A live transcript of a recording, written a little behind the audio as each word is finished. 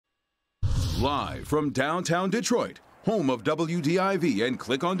Live from downtown Detroit, home of WDIV and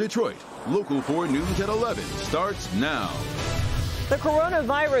Click on Detroit, Local 4 News at 11 starts now. The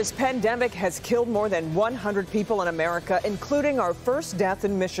coronavirus pandemic has killed more than 100 people in America, including our first death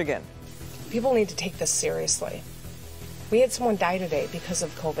in Michigan. People need to take this seriously. We had someone die today because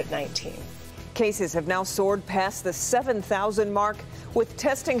of COVID-19. Cases have now soared past the 7,000 mark, with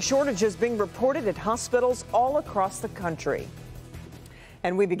testing shortages being reported at hospitals all across the country.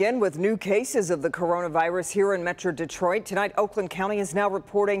 And we begin with new cases of the coronavirus here in Metro Detroit. Tonight, Oakland County is now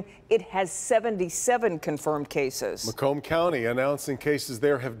reporting it has 77 confirmed cases. Macomb County announcing cases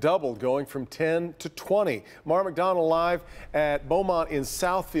there have doubled, going from 10 to 20. Mara McDonald live at Beaumont in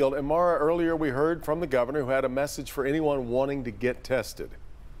Southfield. And Mara, earlier we heard from the governor who had a message for anyone wanting to get tested.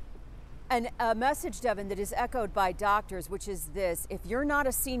 And a message, Devin, that is echoed by doctors, which is this: if you're not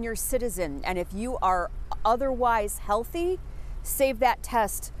a senior citizen and if you are otherwise healthy, save that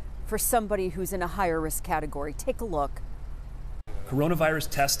test for somebody who's in a higher risk category. Take a look.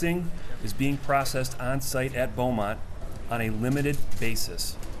 Coronavirus testing is being processed on site at Beaumont on a limited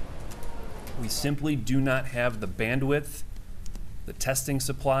basis. We simply do not have the bandwidth, the testing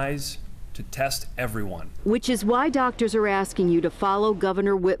supplies to test everyone. Which is why doctors are asking you to follow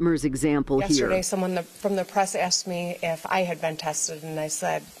Governor Whitmer's example here. Yesterday, someone from the press asked me if I had been tested, and I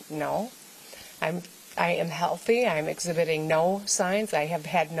said, no. I am healthy. I'm exhibiting no signs. I have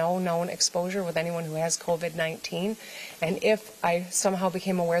had no known exposure with anyone who has COVID-19. And if I somehow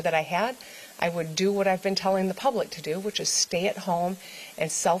became aware that I had, I would do what I've been telling the public to do, which is stay at home and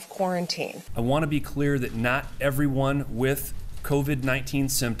self-quarantine. I want to be clear that not everyone with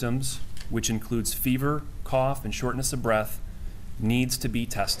COVID-19 symptoms, which includes fever, cough, and shortness of breath, needs to be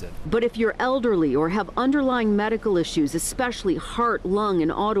tested. But if you're elderly or have underlying medical issues, especially heart, lung, and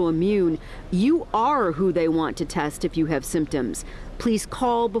autoimmune, you are who they want to test if you have symptoms. Please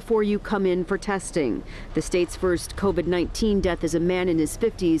call before you come in for testing. The state's first COVID-19 death is a man in his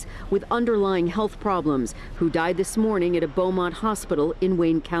 50s with underlying health problems who died this morning at a Beaumont hospital in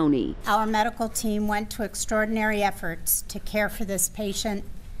Wayne County. Our medical team went to extraordinary efforts to care for this patient,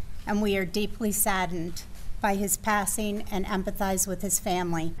 and we are deeply saddened by his passing and empathize with his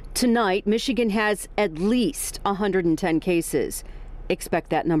family. Tonight, Michigan has at least 110 cases.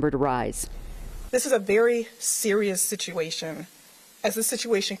 Expect that number to rise. This is a very serious situation. As the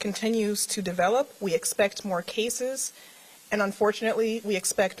situation continues to develop, we expect more cases, and unfortunately, we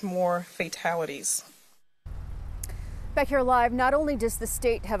expect more fatalities. Back here live, not only does the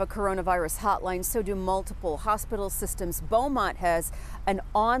state have a coronavirus hotline, so do multiple hospital systems. Beaumont has an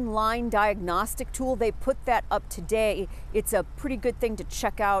online diagnostic tool. They put that up today. It's a pretty good thing to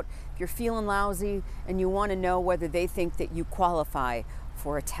check out if you're feeling lousy and you want to know whether they think that you qualify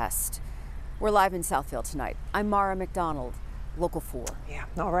for a test. We're live in Southfield tonight. I'm Mara McDonald, Local 4. Yeah,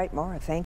 all right, Mara, thank you.